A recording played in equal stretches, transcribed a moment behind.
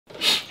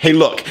Hey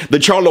look, the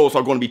Charlos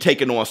are going to be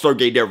taking on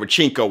Sergey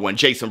Derevyanchenko and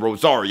Jason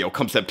Rosario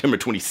come September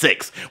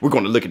 26th. We're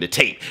going to look at the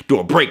tape, do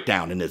a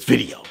breakdown in this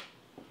video.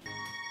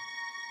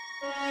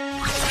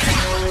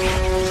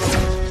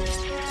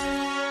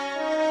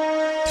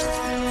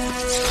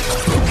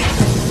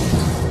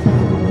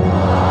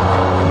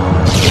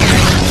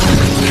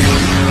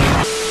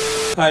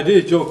 Hi,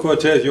 this is Joe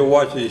Cortez. You're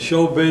watching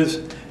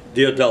ShowBizz,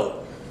 The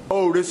Adult.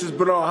 Oh, this is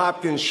Bernard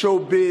Hopkins,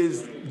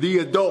 ShowBizz, The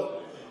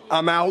Adult.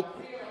 I'm out.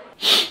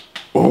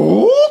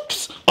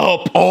 Oops!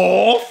 Up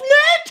off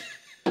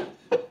net?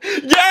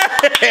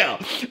 Yeah!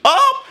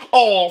 Up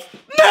off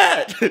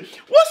net!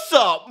 What's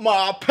up,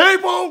 my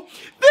people?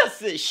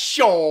 This is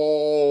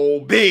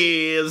ShowBizz,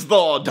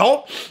 The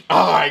Adult.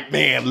 Alright,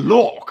 man,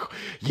 look.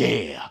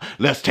 Yeah,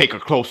 let's take a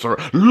closer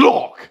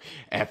look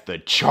at the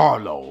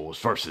Charlos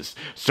versus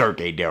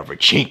Sergey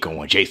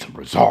Derevyanchenko and Jason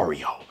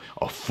Rosario.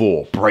 A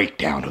full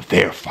breakdown of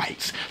their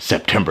fights,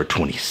 September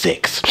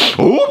 26th.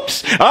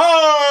 Oops!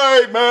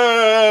 Alright,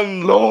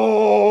 man,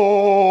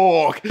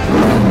 look!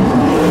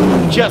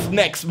 Just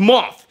next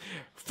month,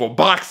 for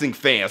boxing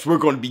fans, we're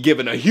going to be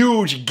given a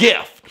huge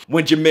gift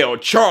when Jermell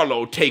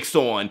Charlo takes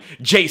on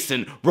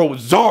Jason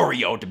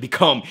Rosario to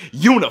become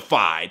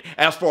unified.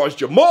 As far as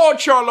Jermall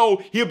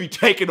Charlo, he'll be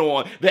taking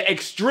on the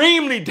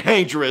extremely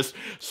dangerous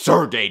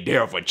Sergey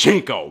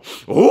Derevyanchenko.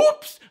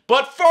 Oops!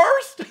 But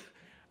first,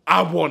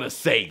 I want to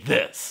say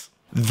this.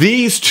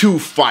 These two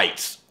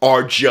fights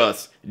are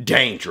just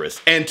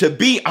dangerous. And to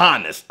be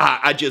honest,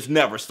 I just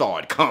never saw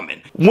it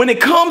coming. When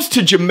it comes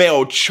to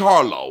Jermell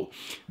Charlo,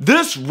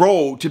 this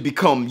road to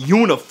become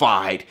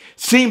unified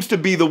seems to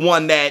be the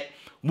one that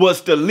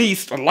was the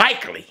least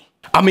likely.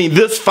 I mean,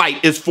 this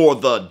fight is for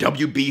the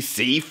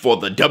WBC, for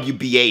the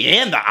WBA,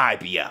 and the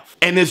IBF.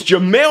 And it's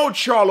Jermell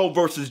Charlo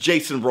versus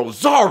Jason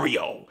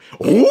Rosario.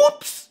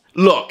 Oops!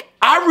 Look,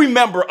 I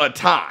remember a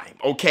time,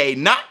 okay,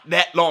 not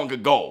that long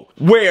ago,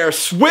 where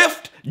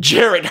Swift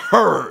Jarrett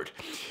Hurd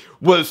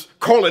was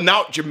calling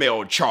out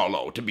Jermell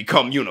Charlo to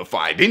become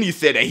unified. Then he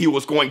said that he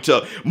was going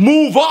to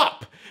move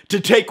up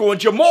to take on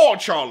Jermall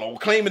Charlo,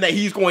 claiming that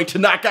he's going to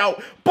knock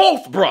out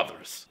both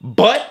brothers.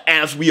 But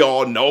as we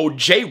all know,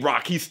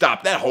 J-Rock, he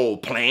stopped that whole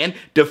plan,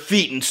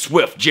 defeating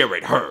Swift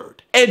Jarrett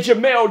Hurd. And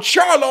Jermell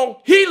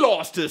Charlo, he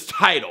lost his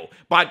title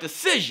by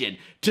decision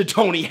to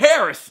Tony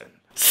Harrison.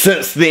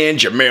 Since then,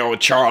 Jermell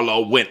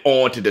Charlo went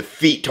on to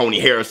defeat Tony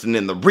Harrison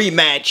in the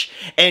rematch,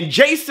 and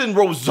Jason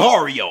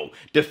Rosario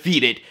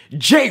defeated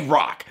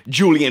J-Rock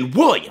Julian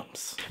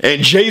Williams.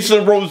 And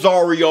Jason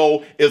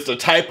Rosario is the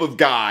type of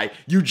guy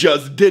you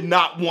just did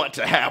not want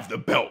to have the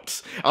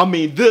belts. I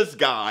mean, this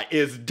guy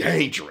is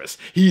dangerous.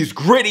 He's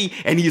gritty,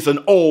 and he's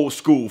an old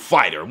school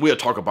fighter. We'll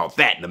talk about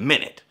that in a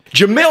minute.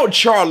 Jermell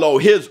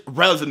Charlo, his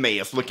resume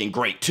is looking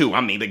great too.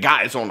 I mean, the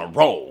guy's on a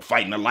roll,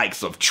 fighting the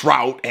likes of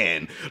Trout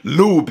and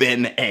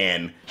Lubin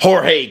and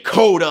Jorge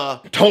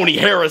Cota, Tony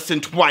Harrison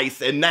twice,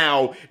 and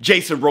now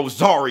Jason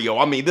Rosario.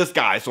 I mean, this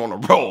guy's on a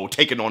roll,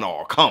 taking on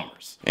all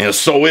comers. And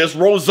so is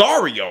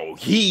Rosario.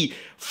 He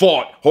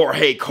fought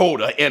Jorge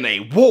Cota in a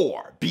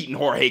war, beating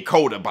Jorge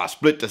Cota by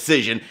split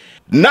decision,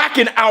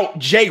 knocking out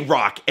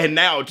J-Rock, and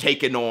now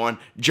taking on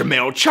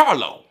Jermell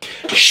Charlo.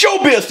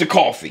 ShowBizz the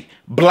coffee.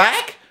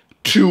 Black?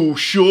 2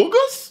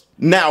 sugars?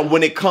 Now,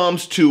 when it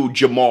comes to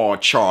Jermall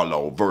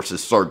Charlo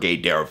versus Sergey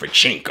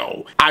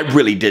Derevyanchenko, I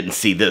really didn't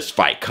see this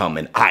fight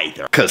coming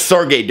either. Because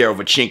Sergey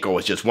Derevyanchenko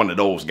is just one of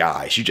those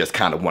guys you just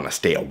kind of want to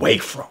stay away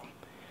from.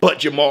 But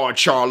Jermall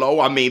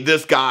Charlo, I mean,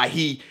 this guy,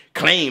 he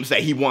claims that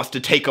he wants to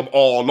take them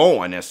all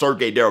on, and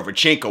Sergey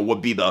Derevyanchenko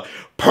would be the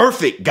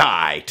perfect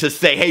guy to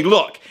say, hey,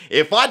 look,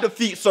 if I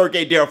defeat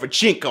Sergey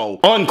Derevyanchenko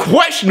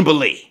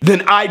unquestionably,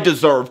 then I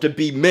deserve to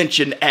be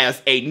mentioned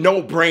as a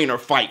no-brainer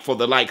fight for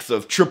the likes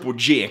of Triple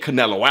G and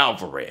Canelo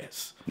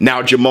Alvarez.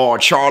 Now, Jermall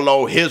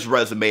Charlo, his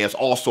resume is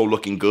also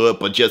looking good,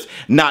 but just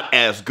not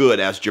as good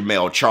as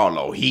Jermell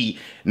Charlo. He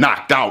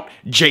knocked out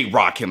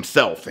J-Rock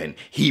himself, and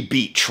he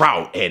beat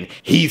Trout, and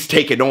he's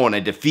taken on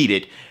and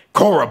defeated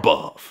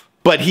Korobov.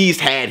 But he's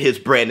had his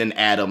Brandon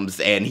Adams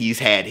and he's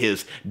had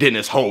his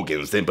Dennis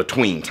Hogans in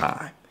between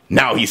time.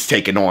 Now he's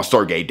taking on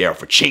Sergey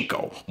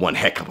Derevyanchenko, one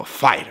heck of a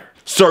fighter.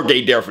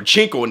 Sergey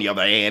Derevyanchenko, on the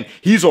other hand,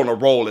 he's on a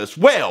roll as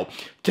well,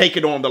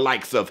 taking on the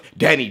likes of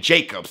Danny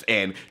Jacobs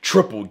and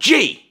Triple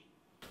G.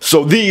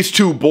 So these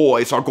two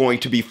boys are going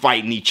to be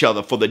fighting each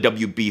other for the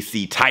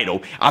WBC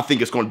title. I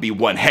think it's going to be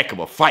one heck of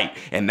a fight,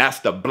 and that's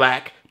the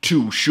Black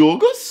 2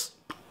 Sugars.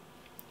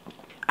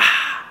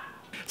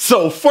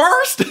 So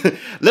first,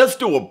 let's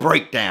do a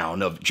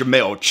breakdown of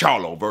Jermell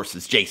Charlo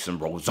versus Jason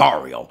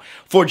Rosario.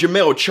 For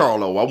Jermell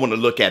Charlo, I want to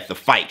look at the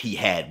fight he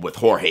had with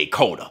Jorge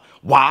Cota.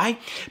 Why?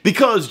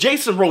 Because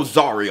Jason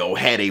Rosario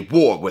had a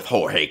war with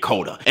Jorge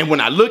Cota. And when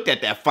I looked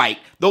at that fight,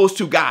 those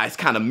two guys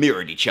kind of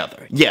mirrored each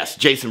other. Yes,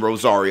 Jason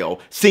Rosario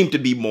seemed to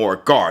be more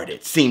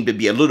guarded, seemed to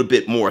be a little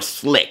bit more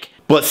slick.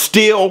 But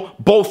still,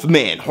 both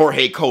men,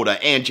 Jorge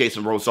Cota and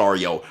Jason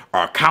Rosario,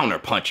 are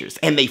counterpunchers,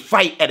 and they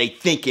fight at a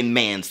thinking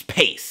man's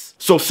pace.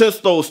 So since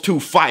those two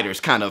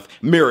fighters kind of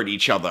mirrored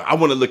each other, I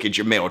want to look at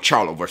Jermell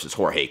Charlo versus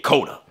Jorge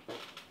Cota.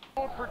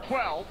 For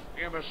 12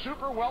 in in the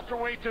super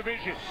welterweight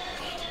division.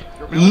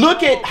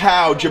 Look at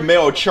how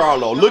Jermell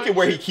Charlo, look at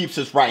where he keeps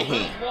his right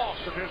hand.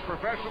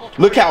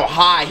 Look how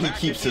high he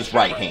keeps his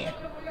right hand.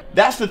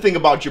 That's the thing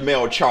about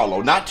Jermell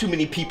Charlo. Not too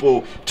many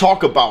people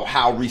talk about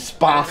how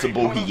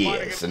responsible he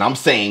is. And I'm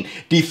saying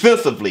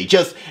defensively,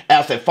 just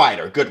as a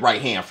fighter, good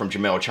right hand from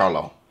Jermell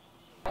Charlo.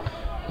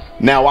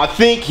 Now, I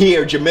think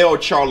here Jermell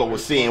Charlo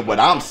was seeing what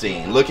I'm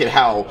seeing. Look at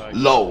how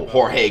low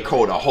Jorge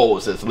Cota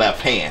holds his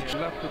left hand.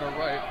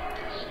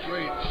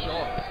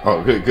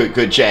 Oh,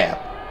 good jab.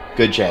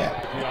 Good jab.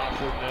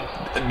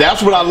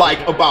 That's what I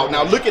like about,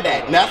 now look at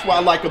that. And that's what I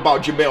like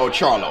about Jermell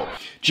Charlo.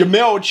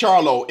 Jermell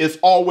Charlo is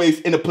always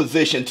in a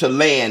position to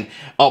land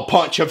a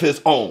punch of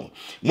his own.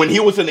 When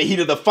he was in the heat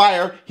of the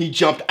fire, he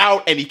jumped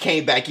out and he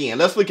came back in.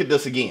 Let's look at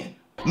this again.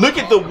 Look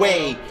at the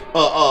way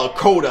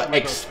Cota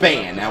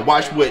expand. Now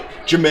watch what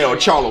Jermell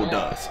Charlo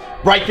does.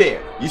 Right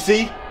there. You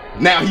see?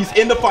 Now he's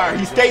in the fire.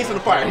 He stays in the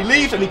fire. He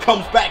leaves and he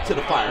comes back to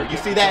the fire. You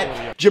see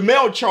that?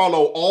 Jermell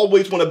Charlo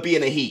always want to be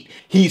in the heat.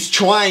 He's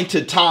trying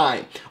to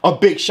time a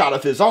big shot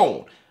of his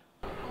own.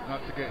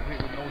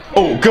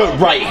 Oh, good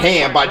right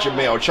hand by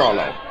Jermell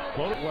Charlo.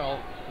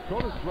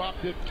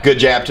 Good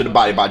jab to the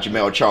body by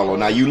Jermell Charlo.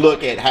 Now you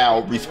look at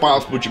how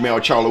responsible Jermell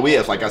Charlo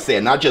is, like I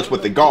said, not just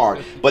with the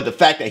guard, but the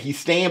fact that he's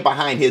staying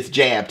behind his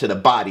jab to the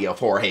body of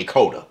Jorge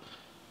Cota.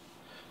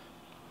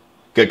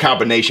 Good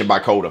combination by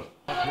Cota.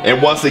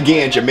 And once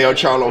again, Jermell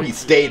Charlo, he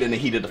stayed in the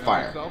heat of the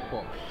fire.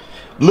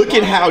 Look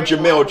at how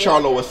Jermell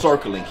Charlo is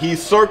circling.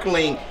 He's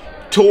circling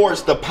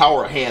towards the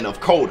power hand of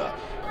Cota,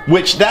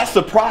 which that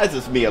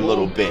surprises me a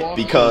little bit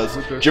because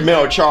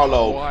Jermell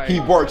Charlo,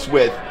 he works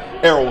with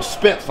Errol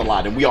Spence a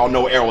lot, and we all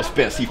know Errol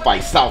Spence, he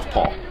fights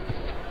southpaw.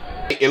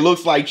 It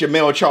looks like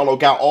Jermell Charlo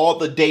got all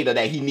the data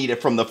that he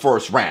needed from the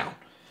first round.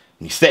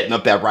 And he's setting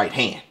up that right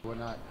hand.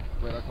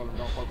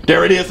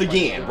 There it is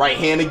again, right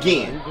hand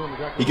again.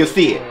 You can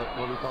see it.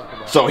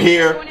 So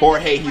here,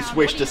 Jorge, he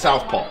switched to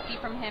southpaw.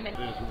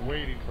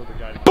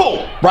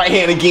 Boom! Right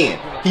hand again.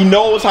 He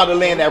knows how to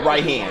land that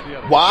right hand.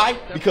 Why?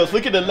 Because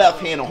look at the left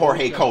hand of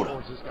Jorge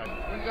Cota.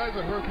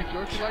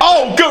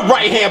 Oh, good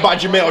right hand by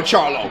Jermell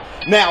Charlo.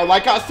 Now,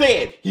 like I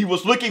said, he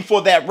was looking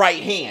for that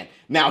right hand.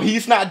 Now,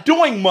 he's not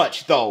doing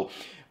much, though,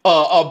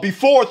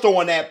 before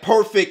throwing that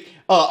perfect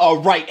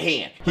right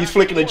hand. He's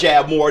flicking the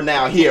jab more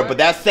now here, but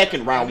that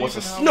second round was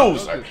a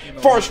snoozer.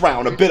 First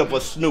round, a bit of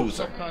a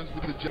snoozer.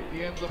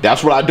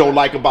 That's what I don't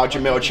like about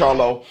Jermell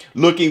Charlo.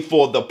 Looking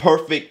for the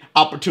perfect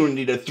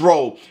opportunity to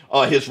throw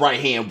his right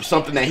hand,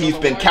 something that he's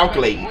been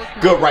calculating.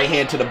 Good right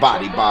hand to the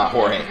body by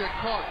Jorge.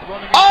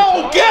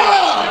 Oh,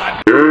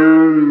 God!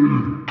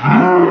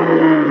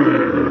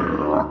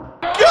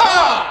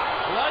 God!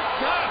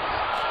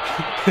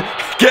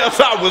 Guess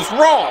I was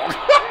wrong.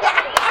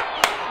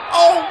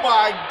 Oh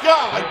my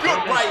God,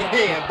 good right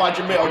hand by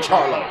Jermell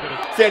Charlo.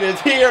 Said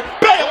it's here,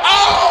 bam,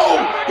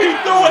 oh, he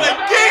threw it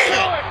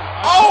again.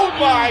 Oh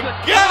my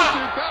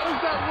God.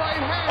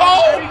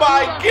 Oh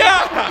my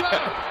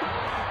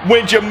God.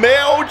 When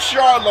Jermell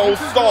Charlo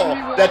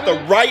saw that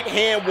the right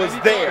hand was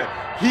there,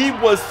 he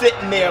was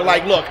sitting there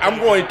like, look, I'm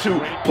going to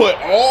put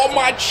all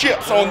my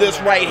chips on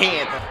this right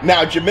hand.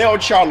 Now, Jermell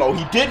Charlo,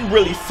 he didn't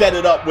really set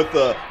it up with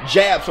a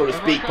jab, so to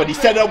speak, but he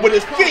set it up with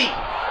his feet.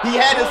 He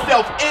had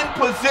himself in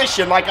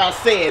position, like I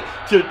said,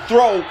 to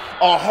throw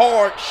a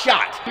hard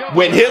shot.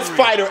 When his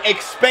fighter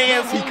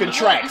expands, he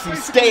contracts. He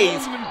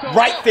stays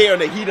right there in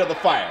the heat of the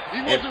fire.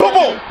 And boom,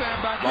 boom,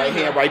 right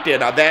hand right there.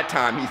 Now that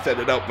time he set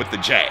it up with the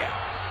jab.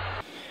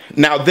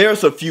 Now,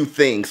 there's a few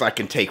things I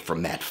can take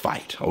from that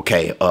fight,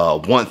 okay?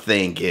 One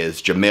thing is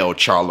Jermell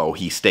Charlo,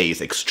 he stays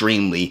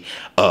extremely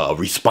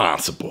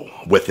responsible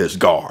with his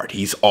guard.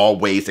 He's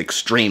always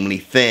extremely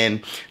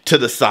thin to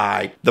the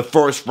side. The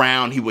first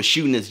round, he was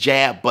shooting his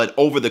jab, but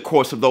over the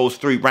course of those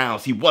 3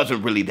 rounds, he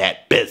wasn't really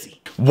that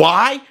busy.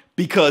 Why?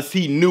 Because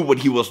he knew what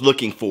he was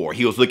looking for.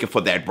 He was looking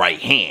for that right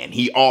hand.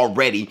 He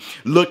already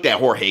looked at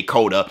Jorge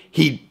Cota.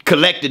 He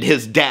collected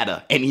his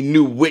data, and he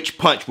knew which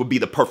punch would be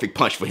the perfect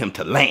punch for him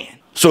to land.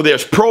 So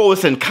there's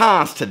pros and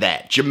cons to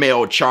that.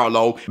 Jermell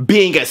Charlo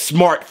being a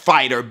smart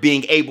fighter,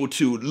 being able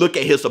to look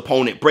at his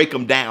opponent, break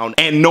him down,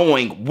 and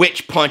knowing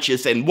which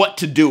punches and what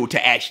to do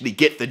to actually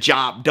get the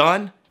job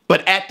done.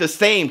 But at the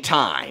same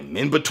time,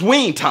 in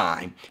between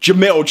time,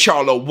 Jermell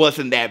Charlo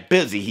wasn't that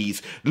busy.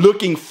 He's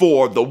looking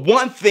for the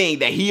one thing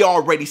that he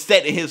already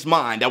set in his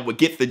mind that would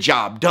get the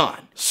job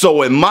done.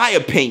 So in my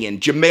opinion,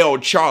 Jermell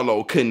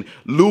Charlo can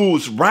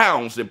lose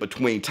rounds in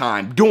between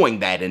time doing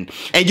that. And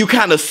you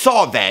kind of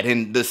saw that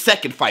in the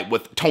second fight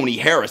with Tony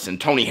Harrison.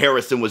 Tony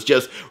Harrison was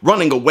just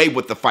running away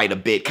with the fight a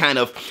bit, kind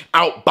of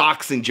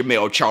outboxing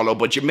Jermell Charlo.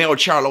 But Jermell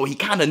Charlo, he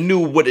kind of knew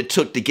what it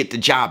took to get the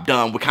job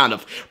done, what kind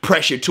of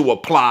pressure to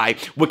apply,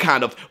 what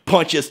kind of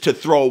punches to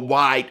throw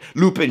wide,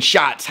 looping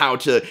shots, how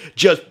to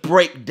just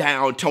break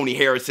down Tony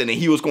Harrison. And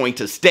he was going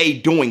to stay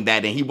doing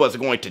that, and he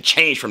wasn't going to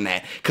change from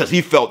that because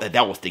he felt that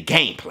that was the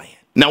game plan.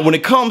 Now, when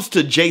it comes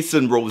to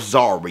Jason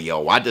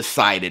Rosario, I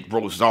decided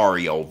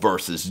Rosario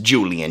versus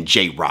Julian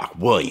J-Rock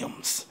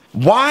Williams.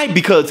 Why?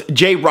 Because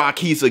J-Rock,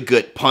 he's a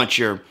good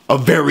puncher, a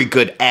very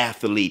good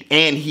athlete,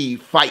 and he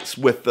fights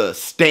with the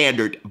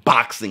standard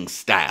boxing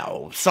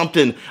style,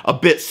 something a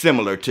bit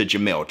similar to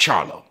Jermell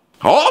Charlo.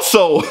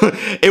 Also,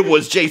 it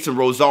was Jason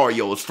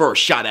Rosario's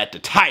first shot at the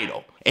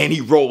title, and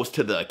he rose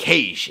to the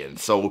occasion,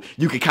 so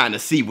you can kind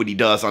of see what he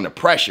does under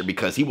pressure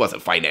because he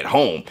wasn't fighting at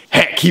home.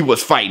 Heck, he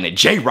was fighting at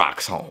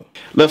J-Rock's home.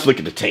 Let's look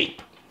at the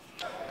tape.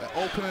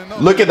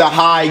 Look at the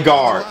high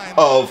guard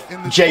of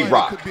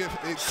J-Rock.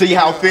 See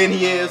how thin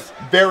he is?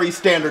 Very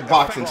standard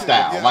boxing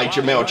style, like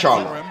Jermell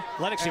Charlo.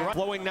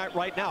 Blowing that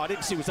right now. I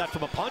didn't see, was that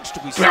from a punch?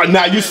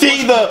 Now you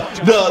see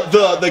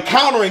the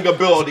countering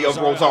ability of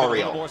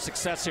Rosario.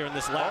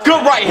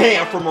 Good right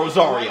hand from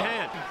Rosario.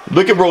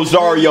 Look at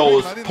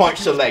Rosario's punch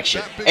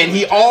selection. And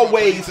he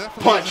always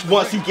punches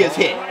once he gets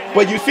hit.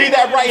 But you see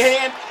that right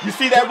hand? You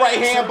see that right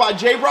hand by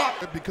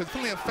J-Rock?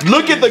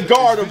 Look at the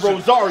guard of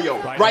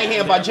Rosario. Right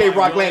hand by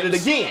J-Rock landed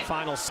again.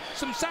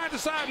 Some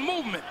side-to-side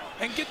movement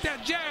and get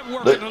that jab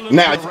working a little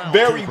now, it's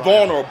very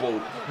vulnerable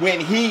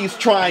when he's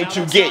trying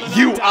to get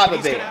you out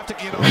of there.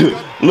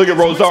 Look at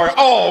Rosario.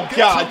 Oh,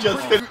 God,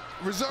 just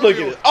look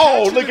at it.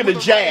 Oh, look at the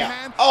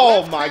jab.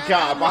 Oh, my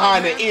God,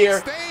 behind the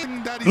ear.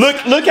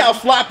 Look how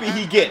sloppy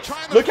he gets.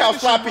 Look how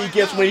sloppy he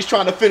gets when he's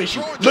trying to finish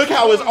you. Look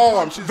how his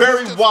arms,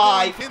 very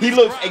wide. He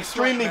looks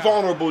extremely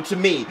vulnerable to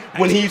me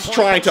when he's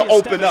trying to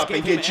open up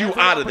and get you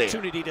out of there.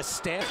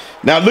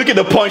 Now look at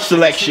the punch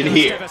selection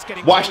here.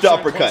 Watch the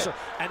uppercut.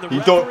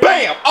 He threw it,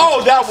 bam!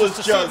 Oh, that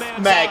was just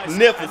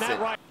magnificent.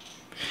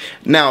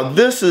 Now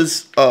this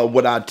is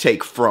what I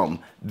take from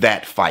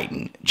that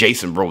fighting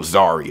Jason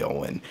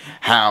Rosario and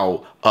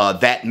how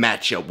that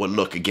matchup would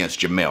look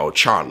against Jermell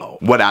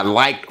Charlo. What I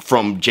liked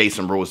from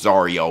Jason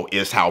Rosario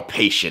is how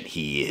patient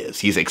he is.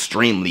 He's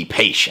extremely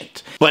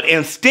patient. But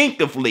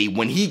instinctively,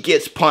 when he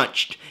gets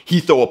punched, he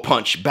throw a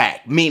punch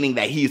back, meaning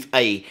that he's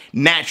a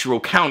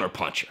natural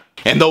counterpuncher.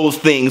 And those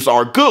things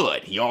are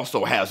good. He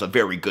also has a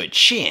very good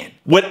chin.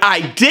 What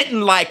I didn't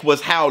like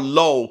was how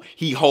low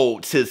he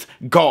holds his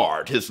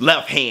guard. His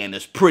left hand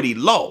is pretty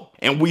low.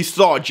 And we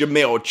saw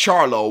Jermell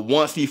Charlo,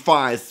 once he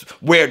finds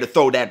where to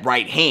throw that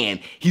right hand,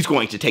 he's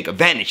going to take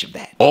advantage of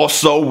that.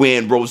 Also,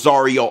 when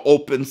Rosario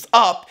opens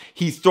up,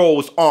 he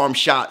throws arm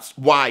shots,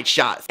 wide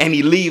shots, and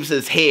he leaves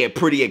his head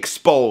pretty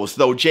exposed,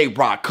 though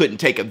J-Rock couldn't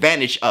take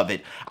advantage of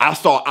it. I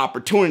saw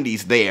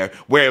opportunities there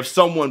where if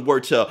someone were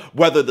to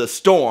weather the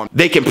storm,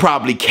 they can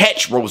probably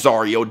catch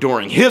Rosario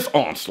during his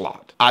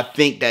onslaught. I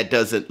think that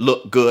doesn't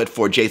look good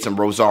for Jason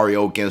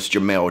Rosario against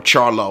Jermell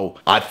Charlo.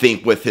 I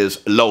think with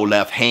his low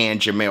left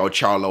hand, Jermell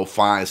Charlo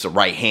finds the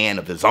right hand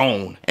of his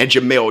own. And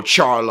Jermell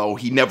Charlo,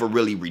 he never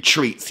really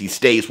retreats. He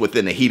stays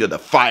within the heat of the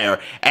fire,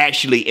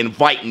 actually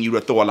inviting you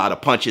to throw a lot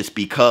of punches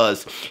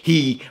because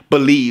he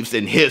believes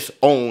in his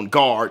own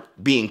guard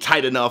being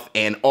tight enough,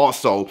 and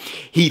also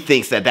he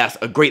thinks that that's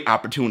a great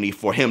opportunity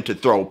for him to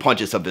throw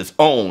punches of his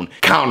own,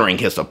 countering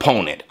his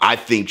opponent. I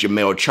think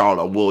Jermell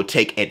Charlo will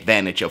take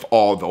advantage of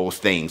all those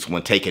things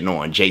when taking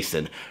on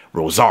Jason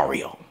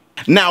Rosario.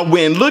 Now,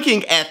 when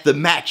looking at the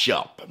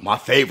matchup, my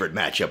favorite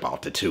matchup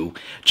out the two,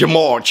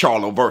 Jermall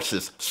Charlo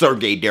versus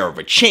Sergey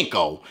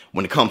Derevyanchenko.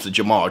 When it comes to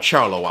Jermall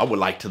Charlo, I would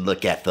like to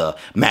look at the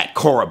Matt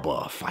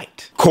Korobov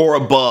fight.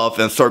 Korobov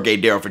and Sergey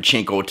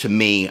Derevyanchenko, to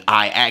me,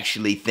 I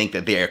actually think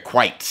that they're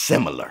quite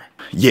similar.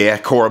 Yeah,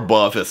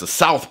 Korobov is a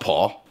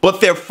southpaw,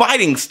 but their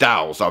fighting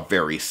styles are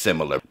very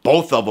similar.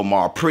 Both of them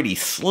are pretty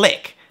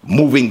slick,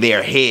 moving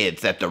their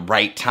heads at the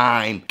right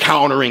time,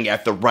 countering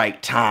at the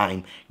right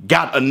time,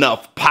 got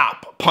enough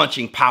pop,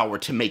 punching power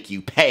to make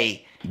you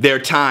pay. Their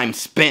time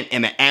spent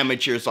in the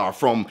amateurs are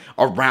from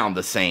around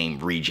the same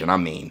region. I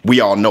mean, we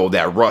all know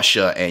that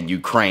Russia and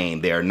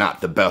Ukraine, they're not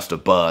the best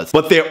of buds,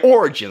 but their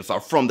origins are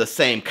from the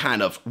same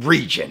kind of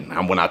region.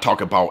 And when I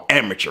talk about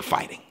amateur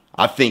fighting,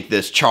 I think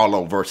this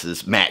Charlo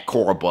versus Matt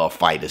Korobov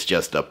fight is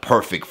just a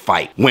perfect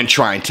fight when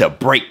trying to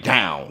break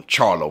down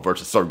Charlo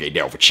versus Sergey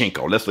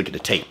Derevyanchenko. Let's look at the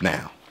tape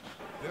now.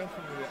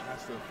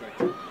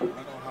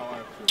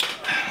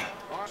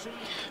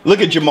 Look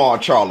at Jermall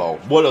Charlo.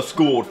 What a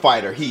schooled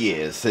fighter he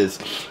is. His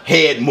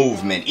head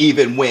movement,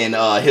 even when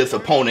his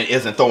opponent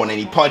isn't throwing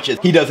any punches,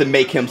 he doesn't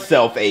make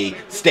himself a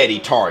steady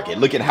target.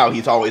 Look at how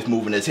he's always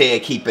moving his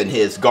head, keeping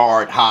his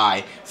guard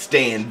high,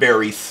 staying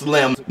very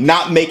slim,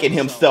 not making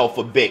himself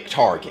a big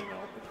target.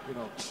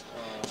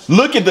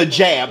 Look at the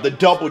jab, the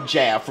double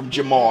jab from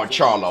Jermall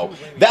Charlo.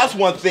 That's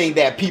one thing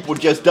that people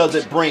just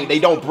don't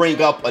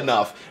bring up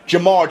enough.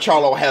 Jermall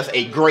Charlo has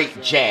a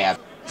great jab.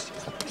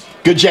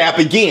 Good jab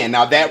again.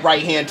 Now that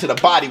right hand to the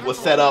body was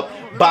set up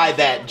by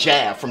that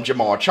jab from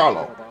Jermall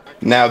Charlo.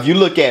 Now if you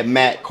look at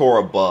Matt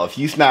Korobov,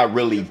 he's not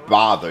really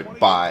bothered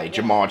by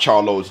Jermall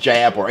Charlo's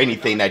jab or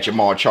anything that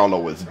Jermall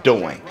Charlo is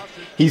doing.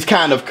 He's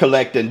kind of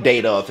collecting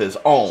data of his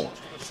own.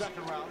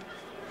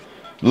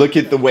 Look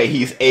at the way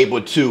he's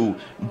able to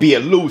be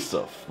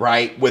elusive,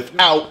 right?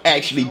 Without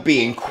actually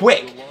being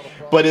quick.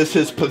 But it's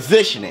his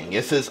positioning,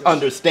 it's his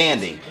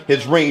understanding,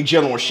 his ring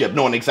generalship,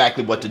 knowing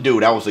exactly what to do.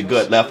 That was a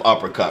good left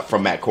uppercut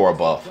from Matt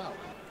Korobov.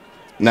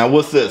 Now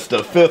what's this?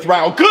 The fifth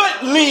round.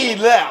 Good lead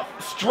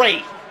left.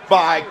 Straight.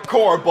 by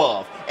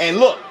Korobov. And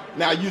look,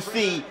 now you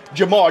see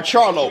Jermall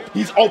Charlo,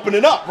 he's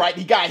opening up, right?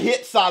 He got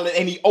hit solid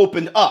and he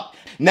opened up.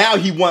 Now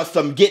he wants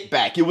some get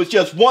back. It was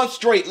just one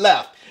straight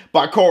left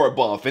by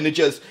Korobov, and it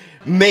just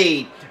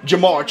made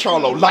Jermall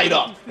Charlo light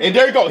up. And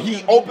there you go.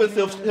 He opens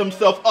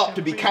himself up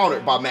to be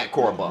countered by Matt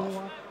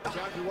Korobov.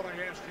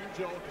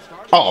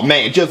 Oh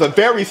man, just a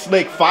very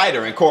slick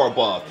fighter in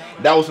Korobov.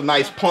 That was a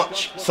nice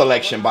punch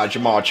selection by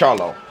Jermall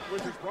Charlo.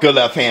 Good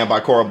left hand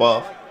by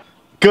Korobov.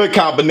 Good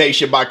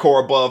combination by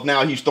Korobov.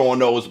 Now he's throwing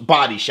those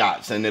body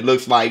shots, and it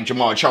looks like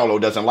Jermall Charlo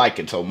doesn't like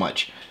it so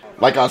much.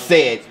 Like I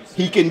said,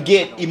 he can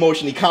get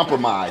emotionally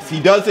compromised. He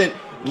doesn't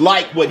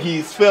like what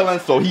he's feeling,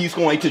 so he's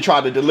going to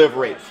try to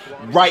deliver it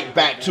right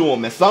back to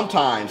him. And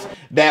sometimes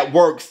that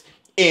works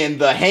in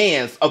the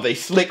hands of a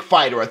slick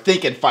fighter, a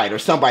thinking fighter,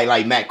 somebody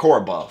like Matt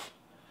Korobov.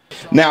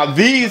 Now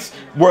these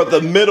were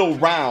the middle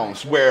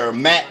rounds where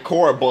Matt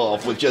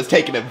Korobov was just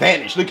taking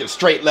advantage. Look at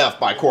straight left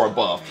by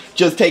Korobov.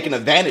 Just taking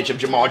advantage of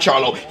Jermall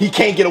Charlo. He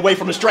can't get away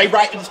from the straight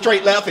right and the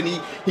straight left, and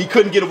he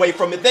couldn't get away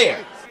from it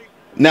there.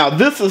 Now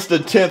this is the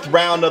 10th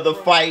round of the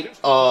fight.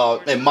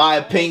 In my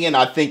opinion,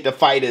 I think the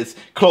fight is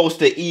close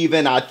to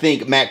even. I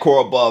think Matt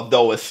Korobov,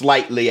 though, is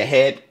slightly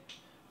ahead.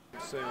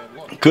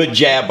 Good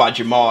jab by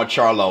Jermall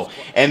Charlo.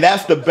 And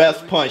that's the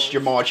best punch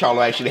Jermall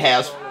Charlo actually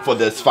has for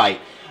this fight.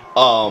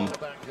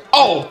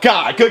 Oh,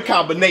 God, good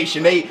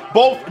combination. They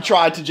both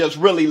tried to just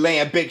really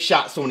land big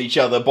shots on each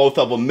other. Both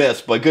of them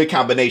missed, but good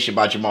combination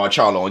by Jermall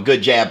Charlo. And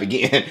good jab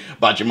again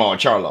by Jermall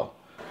Charlo.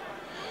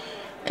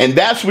 And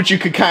that's what you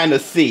could kind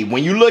of see.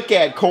 When you look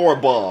at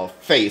Korobov's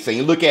face and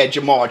you look at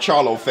Jermall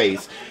Charlo's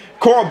face,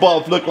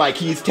 Korobov looked like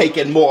he's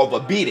taking more of a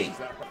beating.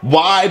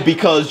 Why?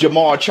 Because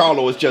Jermall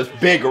Charlo is just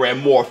bigger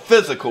and more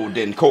physical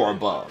than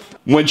Korobov.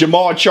 When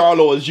Jermall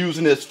Charlo is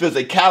using his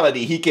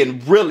physicality, he can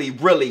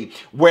really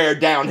wear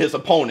down his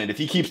opponent if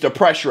he keeps the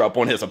pressure up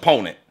on his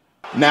opponent.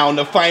 Now in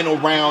the final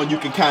round, you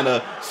can kind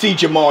of see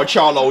Jermall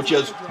Charlo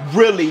just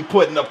really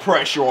putting the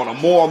pressure on him.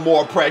 More and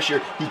more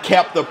pressure. He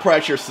kept the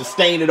pressure,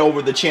 sustained it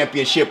over the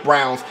championship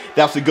rounds.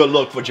 That's a good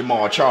look for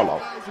Jermall Charlo.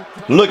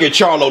 Look at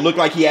Charlo. Look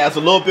like he has a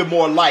little bit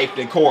more life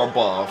than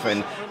Korobov.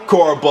 And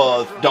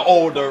Korobov, the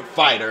older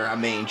fighter. I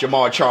mean,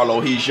 Jermall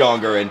Charlo, he's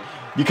younger, and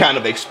you kind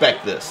of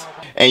expect this.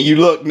 And you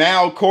look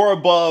now,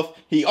 Korobov,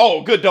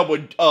 good double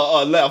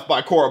left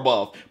by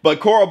Korobov. But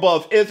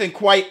Korobov isn't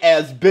quite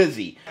as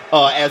busy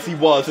as he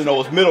was in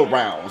those middle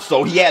rounds.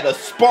 So he had a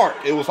spark.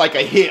 It was like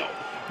a hill,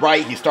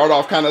 right? He started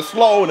off kind of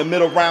slow. In the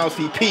middle rounds,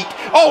 he peaked.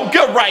 Oh,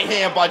 good right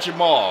hand by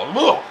Jermall.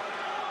 Ugh.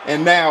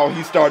 And now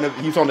he's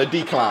on the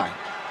decline.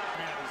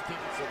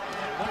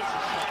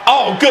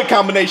 Oh, good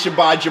combination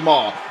by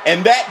Jermall.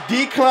 And that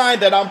decline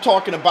that I'm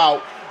talking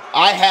about,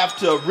 I have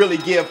to really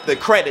give the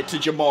credit to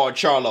Jermall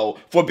Charlo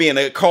for being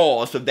a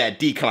cause of that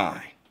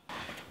decline.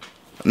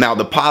 Now,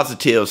 the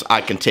positives I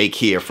can take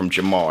here from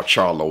Jermall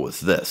Charlo is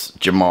this.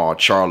 Jermall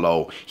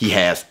Charlo, he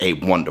has a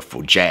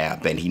wonderful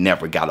jab, and he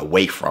never got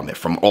away from it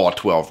from all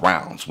 12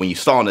 rounds. When you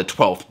saw in the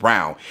 12th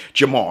round,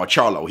 Jermall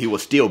Charlo, he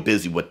was still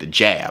busy with the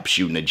jab,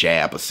 shooting a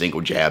jab, a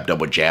single jab,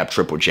 double jab,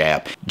 triple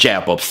jab,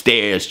 jab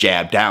upstairs,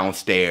 jab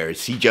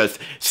downstairs. He just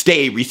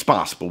stayed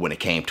responsible when it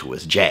came to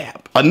his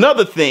jab.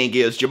 Another thing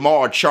is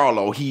Jermall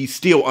Charlo, he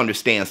still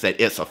understands that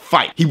it's a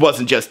fight. He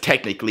wasn't just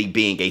technically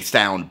being a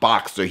sound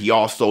boxer. He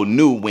also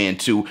knew when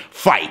to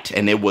fight,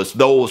 and it was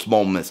those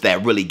moments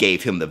that really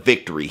gave him the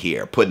victory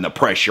here, putting the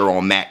pressure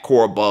on Matt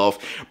Korobov,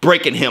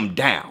 breaking him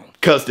down.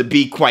 Because to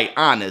be quite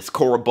honest,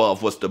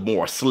 Korobov was the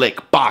more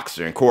slick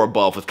boxer, and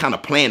Korobov was kind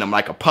of playing him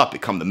like a puppet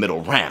come the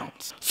middle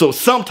rounds. So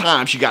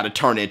sometimes you got to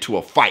turn it into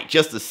a fight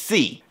just to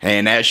see.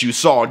 And as you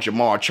saw,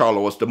 Jermall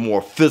Charlo was the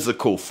more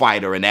physical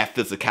fighter, and that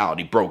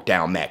physicality broke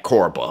down Matt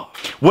Korobov.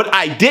 What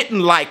I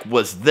didn't like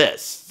was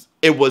this.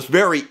 It was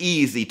very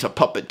easy to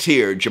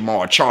puppeteer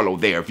Jermall Charlo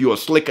there. If you're a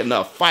slick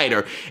enough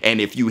fighter, and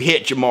if you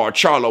hit Jermall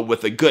Charlo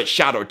with a good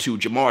shot or two,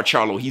 Jermall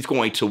Charlo, he's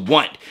going to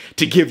want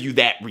to give you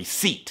that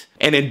receipt.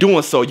 And in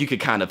doing so, you can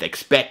kind of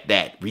expect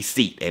that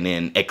receipt. And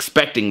in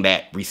expecting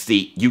that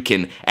receipt, you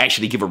can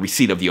actually give a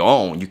receipt of your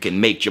own. You can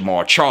make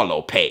Jermall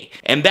Charlo pay.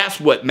 And that's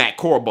what Matt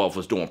Korobov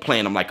was doing,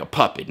 playing him like a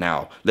puppet.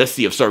 Now, let's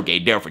see if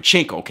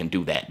Derevyanchenko can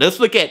do that. Let's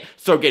look at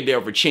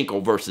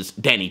Derevyanchenko versus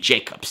Danny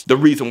Jacobs. The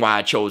reason why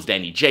I chose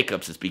Danny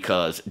Jacobs is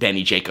because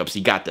Danny Jacobs,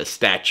 he got the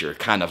stature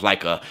kind of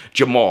like a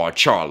Jermall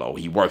Charlo.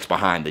 He works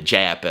behind the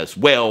jab as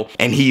well,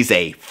 and he's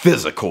a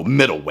physical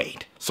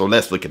middleweight. So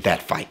let's look at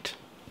that fight.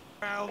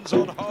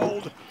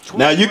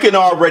 Now you can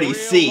already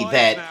see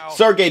that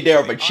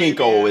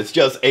Derevyanchenko is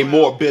just a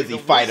more busy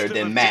fighter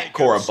than Matt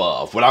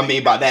Korobov. What I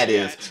mean by that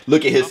is,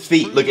 look at his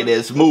feet, look at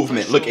his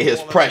movement, look at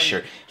his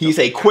pressure. He's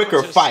a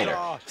quicker fighter.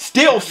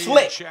 Still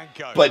slick,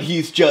 but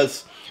he's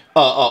just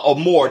a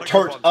more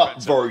turned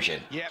up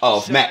version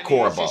of Matt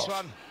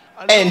Korobov.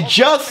 And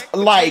just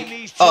like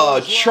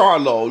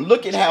Charlo,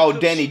 look at how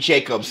Danny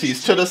Jacobs,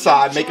 he's to the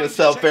side, making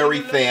himself very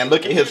thin.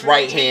 Look at his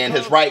right hand.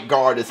 His right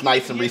guard is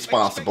nice and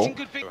responsible.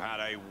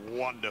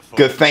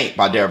 Good feint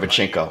by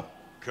Derevyanchenko.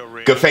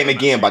 Good feint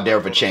again by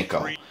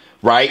Derevyanchenko.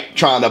 right?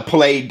 Trying to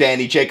play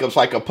Danny Jacobs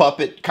like a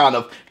puppet, kind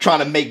of trying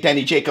to make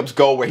Danny Jacobs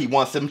go where he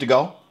wants him to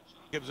go.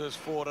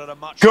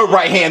 Good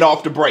right hand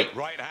off the break.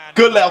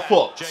 Good left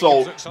hook.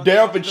 So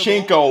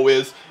Derevyanchenko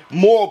is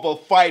more of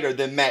a fighter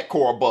than Matt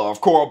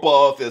Korobov.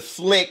 Korobov is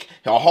slick,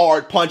 a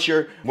hard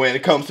puncher. When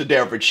it comes to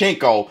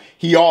Derevyanchenko,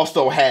 he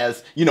also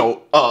has, you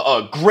know,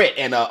 a grit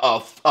and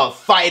a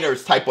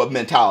fighter's type of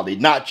mentality,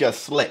 not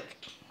just slick.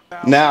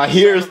 Now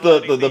here's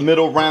the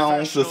middle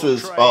rounds. This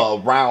is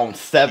round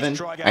 7,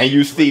 and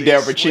you see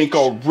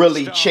Derevyanchenko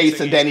really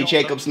chasing Danny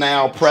Jacobs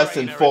now,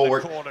 pressing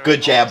forward.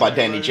 Good jab by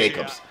Danny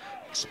Jacobs.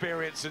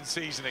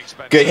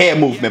 Good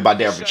head movement by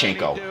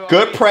Derevyanchenko.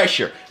 Good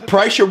pressure.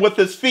 Pressure with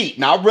his feet.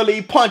 Not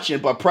really punching,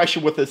 but pressure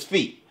with his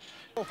feet.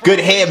 Good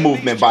head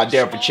movement by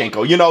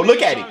Derevyanchenko. You know,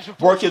 look at him.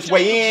 Work his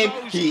way in.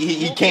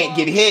 He can't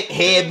get hit.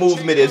 Head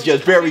movement is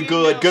just very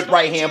good. Good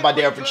right hand by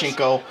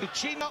Derevyanchenko.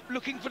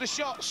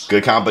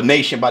 Good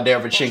combination by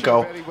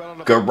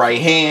Derevyanchenko. Good right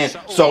hand.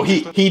 So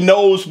he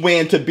knows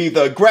when to be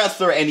the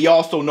aggressor, and he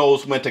also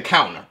knows when to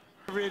counter.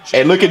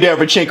 And look at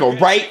Derevyanchenko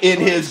right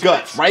in his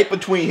guts, right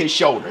between his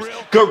shoulders.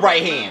 Good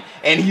right hand.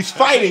 And he's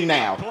fighting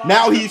now.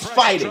 Now he's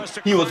fighting.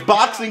 He was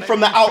boxing from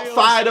the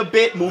outside a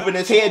bit, moving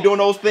his head, doing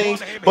those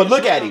things. But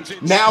look at him.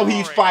 Now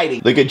he's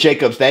fighting. Look at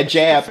Jacobs. That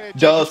jab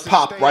does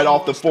pop right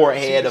off the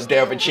forehead of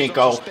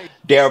Derevyanchenko.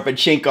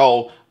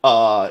 Derevyanchenko,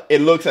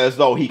 it looks as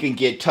though he can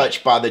get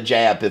touched by the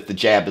jab if the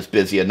jab is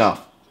busy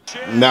enough.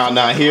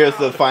 Now here's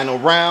the final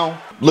round.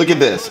 Look at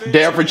this.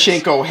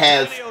 Derevyanchenko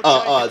has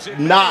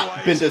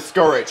not been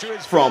discouraged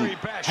from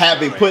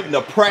having putting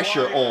the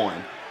pressure on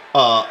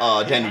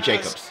Danny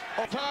Jacobs.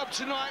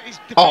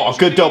 Oh,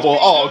 good double.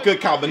 Oh, good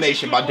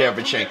combination by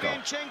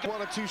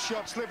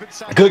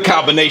Derevyanchenko. Good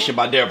combination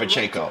by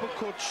Derevyanchenko.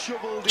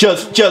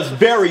 Just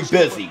very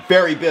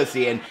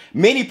busy. And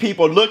many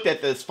people looked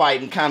at this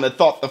fight and kind of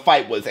thought the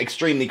fight was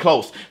extremely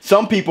close.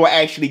 Some people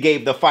actually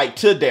gave the fight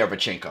to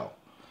Derevyanchenko.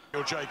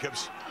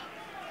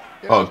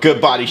 Oh, good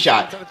body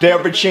shot.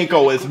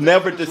 Derevyanchenko is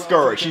never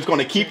discouraged. She's going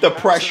to keep the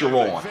pressure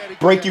on,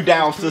 break you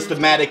down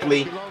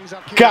systematically.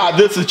 God,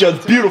 this is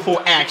just beautiful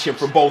action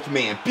for both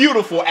men.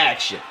 Beautiful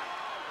action.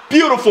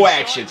 Beautiful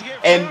action.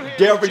 And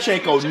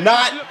Derevyanchenko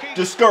not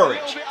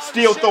discouraged,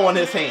 still throwing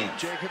his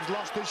hands.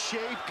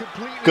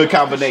 Good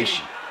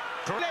combination.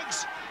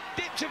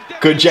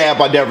 Good jab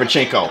by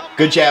Derevyanchenko.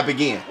 Good jab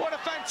again.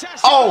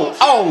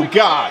 Oh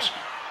gosh.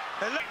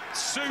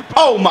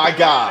 Oh my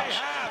gosh.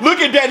 Look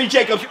at Danny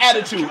Jacobs'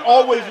 attitude.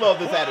 Always love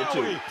his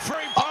attitude.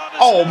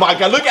 Oh my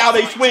God. Look at how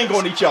they swing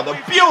on each other.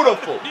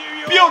 Beautiful.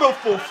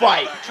 Beautiful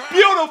fight.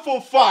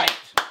 Beautiful fight.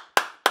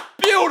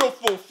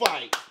 Beautiful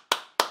fight.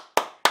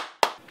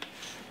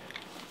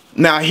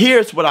 Now,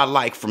 here's what I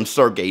like from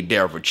Sergey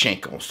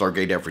Derevyanchenko.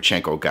 Sergey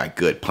Derevyanchenko got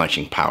good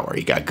punching power.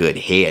 He got good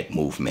head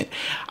movement.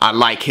 I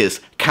like his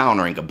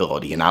countering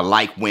ability, and I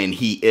like when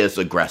he is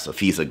aggressive.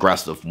 He's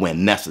aggressive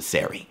when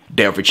necessary.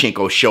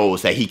 Derevyanchenko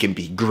shows that he can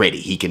be gritty.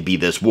 He can be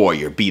this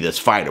warrior, be this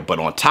fighter. But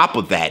on top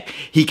of that,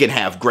 he can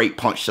have great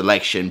punch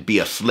selection, be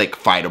a slick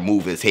fighter,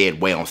 move his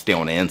head well, and stay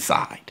on the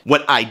inside.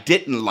 What I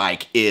didn't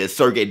like is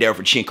Sergey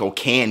Derevyanchenko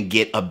can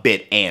get a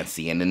bit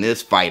antsy. And in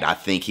this fight, I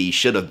think he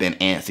should have been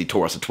antsy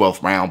towards the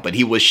 12th round, but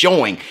he was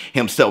showing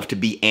himself to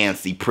be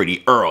antsy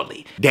pretty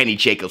early. Danny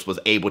Jacobs was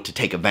able to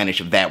take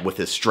advantage of that with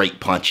his straight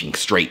punching,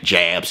 straight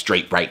jabs,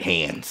 straight right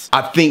hands.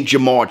 I think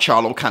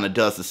Charlo kind of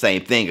does the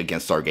same thing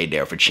against Sergey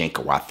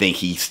Derevyanchenko. I think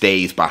he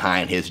stays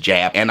behind his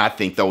jab, and I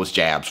think those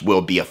jabs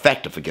will be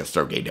effective against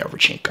Sergey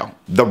Derevyanchenko.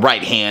 The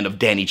right hand of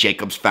Danny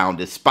Jacobs found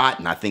his spot,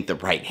 and I think the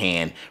right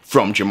hand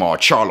from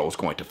Charlo is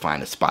going to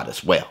find a spot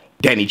as well.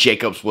 Danny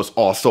Jacobs was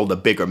also the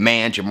bigger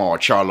man.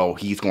 Charlo,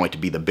 he's going to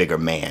be the bigger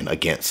man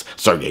against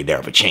Sergey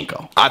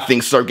Derevyanchenko. I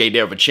think Sergey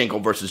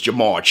Derevyanchenko versus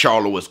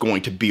Charlo is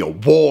going to be a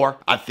war.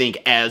 I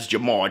think as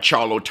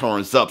Charlo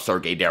turns up,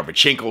 Sergey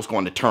Derevyanchenko is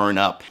going to turn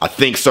up. I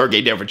think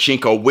Sergey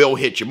Derevyanchenko will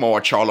hit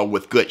Charlo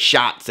with good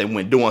shots, and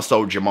when doing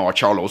so,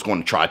 Charlo is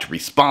going to try to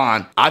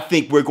respond. I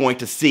think we're going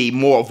to see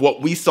more of what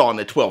we saw in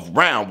the 12th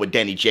round with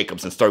Danny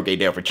Jacobs and Sergey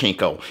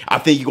Derevyanchenko. I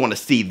think you're going to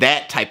see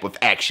that type of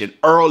action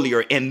earlier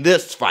in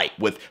this fight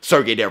with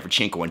Sergey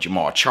Derevyanchenko and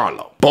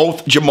Charlo.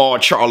 Both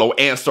Charlo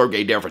and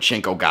Sergey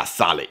Derevyanchenko got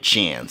solid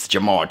chins.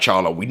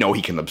 Charlo, we know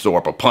he can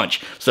absorb a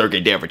punch.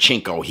 Sergey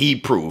Derevyanchenko, he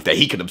proved that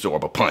he can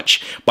absorb a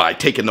punch by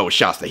taking those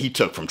shots that he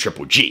took from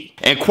Triple G.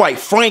 And quite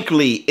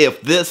frankly,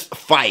 if this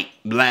fight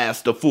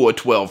lasts the full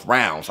 12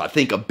 rounds, I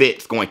think a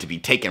bit's going to be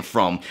taken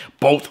from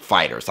both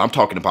fighters. I'm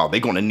talking about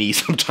they're going to need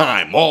some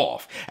time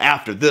off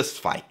after this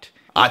fight.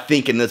 I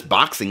think in this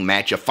boxing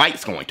match, a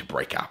fight's going to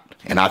break out.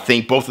 And I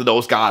think both of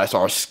those guys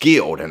are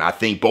skilled, and I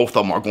think both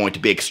of them are going to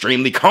be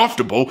extremely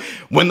comfortable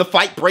when the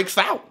fight breaks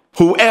out.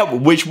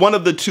 Which one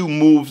of the two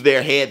moves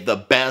their head the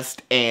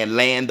best and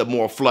land the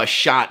more flush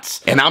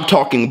shots, and I'm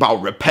talking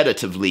about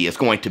repetitively, is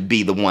going to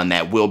be the one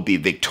that will be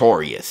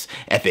victorious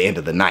at the end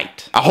of the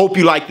night. I hope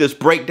you like this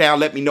breakdown.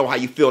 Let me know how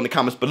you feel in the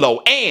comments below.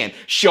 And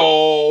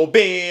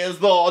ShowBizz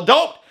the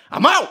Adult,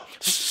 I'm out.